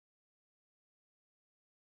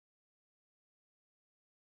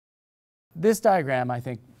This diagram, I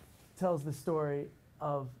think, tells the story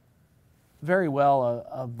of very well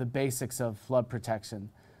of the basics of flood protection.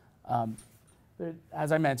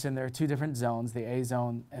 As I mentioned, there are two different zones, the A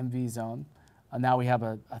zone and V zone. Now we have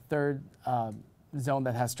a third zone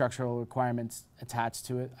that has structural requirements attached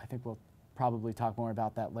to it. I think we'll probably talk more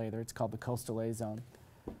about that later. It's called the coastal A zone.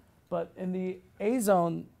 But in the A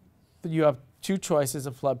zone, you have two choices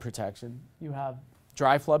of flood protection. You have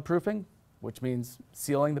dry flood proofing, which means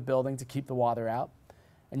sealing the building to keep the water out.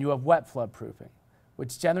 And you have wet flood proofing,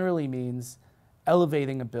 which generally means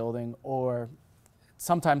elevating a building, or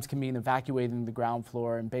sometimes can mean evacuating the ground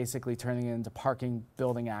floor and basically turning it into parking,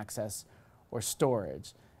 building access, or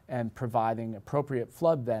storage, and providing appropriate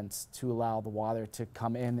flood vents to allow the water to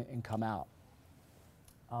come in and come out.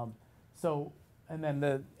 And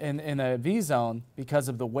then in a V zone, because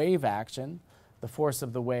of the wave action, the force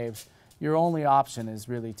of the waves, your only option is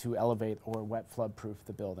really to elevate or wet flood proof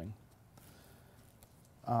the building.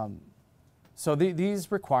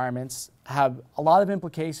 These requirements have a lot of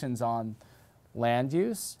implications on land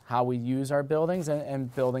use, how we use our buildings,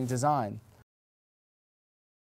 and building design.